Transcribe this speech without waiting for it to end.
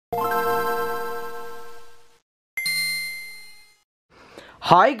Hi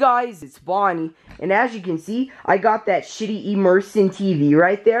guys, it's Bonnie, and as you can see, I got that shitty immersion TV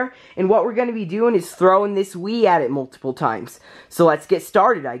right there, and what we're going to be doing is throwing this Wii at it multiple times. So let's get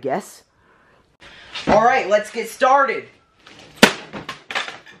started, I guess. Alright, let's get started.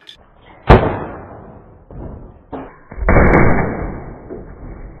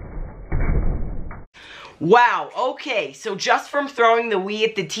 Wow, okay, so just from throwing the Wii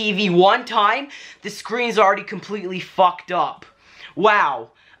at the TV one time, the screen's already completely fucked up. Wow,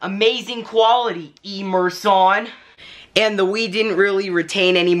 amazing quality, immersion. And the Wii didn't really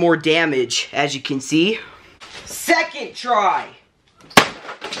retain any more damage, as you can see. Second try.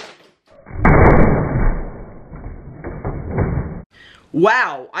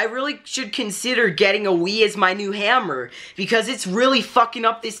 Wow, I really should consider getting a Wii as my new hammer, because it's really fucking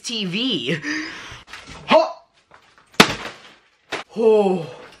up this TV. Huh.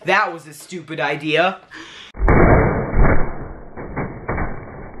 Oh, that was a stupid idea.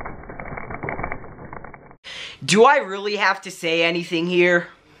 Do I really have to say anything here?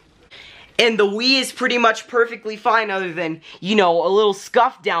 And the Wii is pretty much perfectly fine other than, you know, a little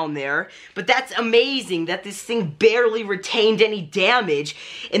scuff down there. But that's amazing that this thing barely retained any damage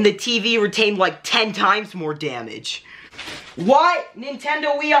and the TV retained like 10 times more damage. What?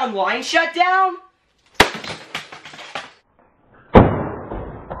 Nintendo Wii Online shut down?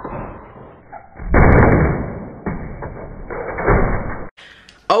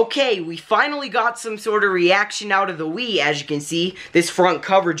 Okay, we finally got some sort of reaction out of the Wii, as you can see. This front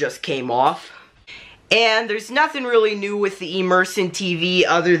cover just came off. And there's nothing really new with the immersion TV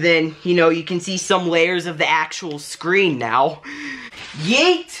other than, you know, you can see some layers of the actual screen now.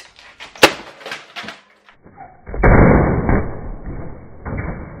 Yeet!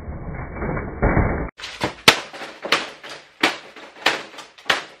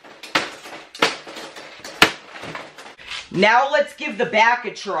 Now let's give the back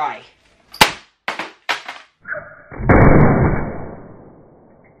a try.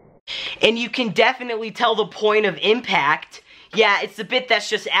 And you can definitely tell the point of impact. Yeah, it's the bit that's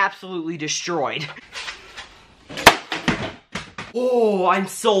just absolutely destroyed. Oh, I'm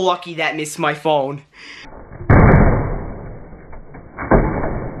so lucky that missed my phone.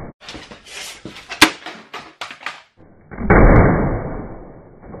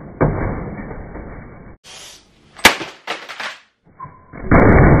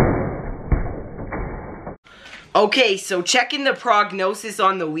 Okay, so checking the prognosis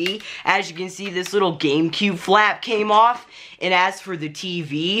on the Wii, as you can see this little GameCube flap came off, and as for the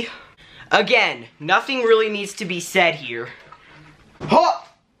TV, again, nothing really needs to be said here. Huh!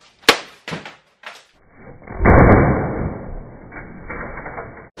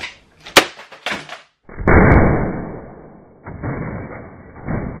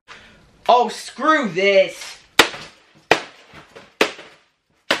 Oh, screw this!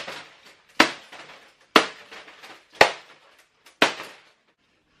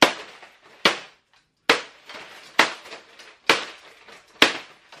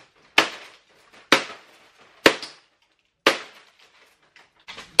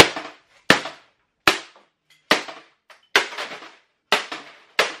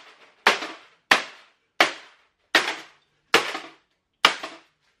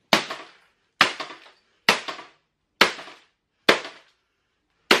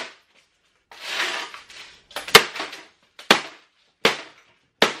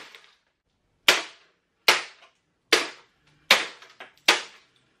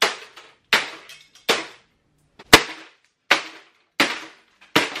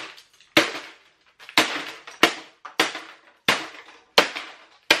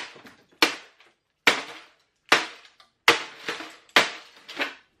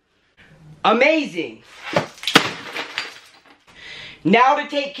 Amazing! Now to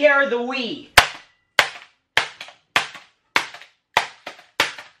take care of the Wii.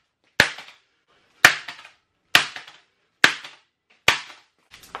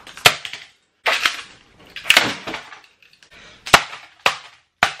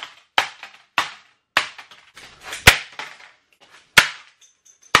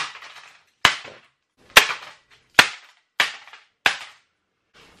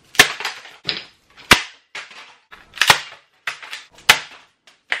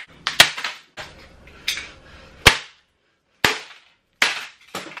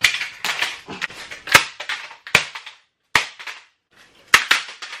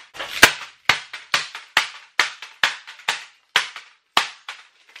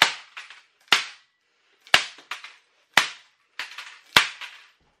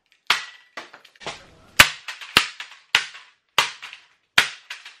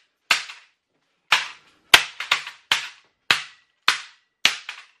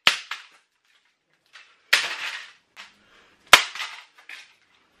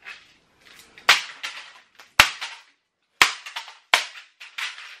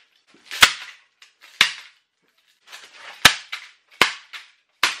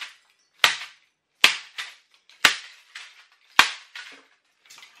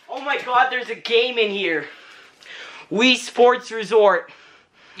 Oh my god, there's a game in here. Wii Sports Resort.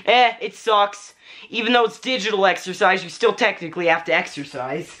 It sucks. Even though it's digital exercise, you still technically have to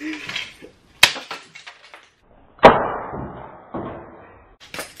exercise.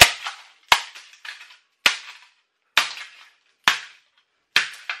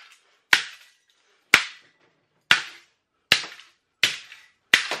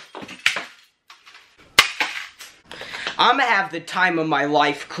 I'm gonna have the time of my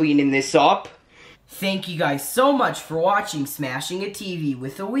life cleaning this up. Thank you guys so much for watching Smashing a TV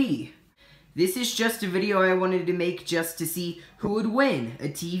with a Wii. This is just a video I wanted to make just to see who would win, a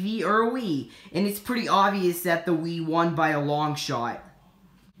TV or a Wii. And it's pretty obvious that the Wii won by a long shot.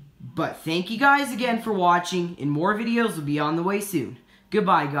 But thank you guys again for watching, and more videos will be on the way soon.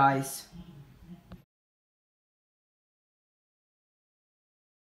 Goodbye, guys.